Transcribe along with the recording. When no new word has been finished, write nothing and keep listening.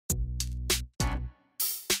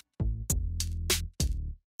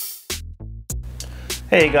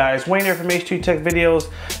Hey guys, Wayne here from H2 Tech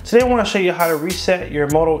Videos. Today I want to show you how to reset your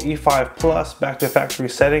Moto E5 Plus back to factory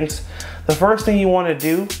settings. The first thing you want to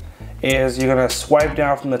do is you're going to swipe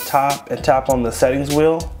down from the top and tap on the settings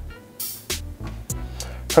wheel.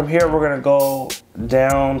 From here we're going to go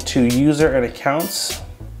down to user and accounts,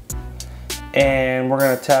 and we're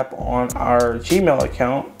going to tap on our Gmail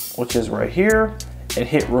account, which is right here, and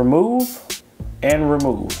hit remove and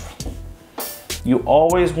remove. You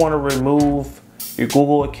always want to remove your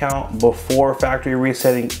Google account before factory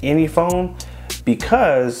resetting any phone,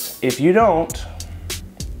 because if you don't,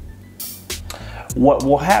 what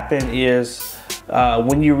will happen is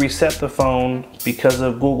when you reset the phone, because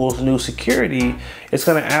of Google's new security, it's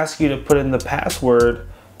going to ask you to put in the password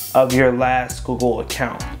of your last Google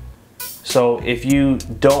account. So if you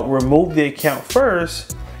don't remove the account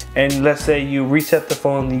first, and let's say you reset the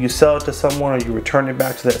phone and you sell it to someone or you return it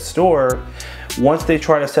back to that store, once they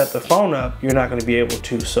try to set the phone up, you're not going to be able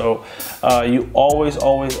to. So you always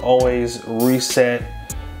reset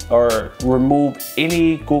or remove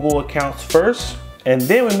any Google accounts first, and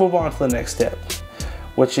then we move on to the next step,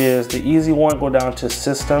 which is the easy one. Go down to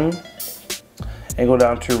System and go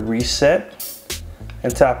down to Reset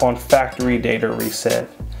and tap on Factory Data Reset,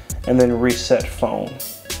 and then Reset Phone.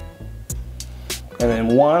 And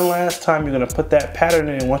then one last time you're going to put that pattern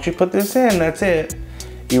in. Once you put this in, that's it.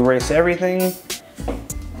 Erase everything,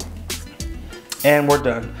 and we're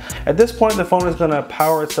done. At this point, the phone is going to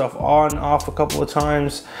power itself on and off a couple of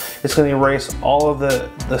times. It's going to erase all of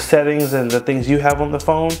the settings and the things you have on the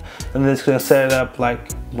phone, and then it's going to set it up like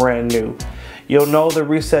brand new. You'll know the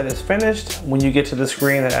reset is finished when you get to the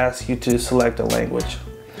screen that asks you to select a language.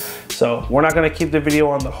 So we're not going to keep the video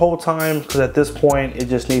on the whole time, because at this point it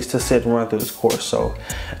just needs to sit and run through this course. So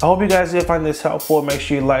I hope you guys did find this helpful. Make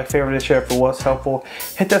sure you like, favorite, and share for what's helpful.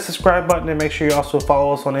 Hit that subscribe button, and make sure you also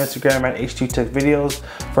follow us on Instagram at H2 Tech Videos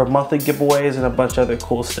for monthly giveaways and a bunch of other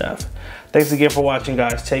cool stuff. Thanks again for watching,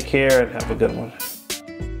 guys. Take care and have a good one.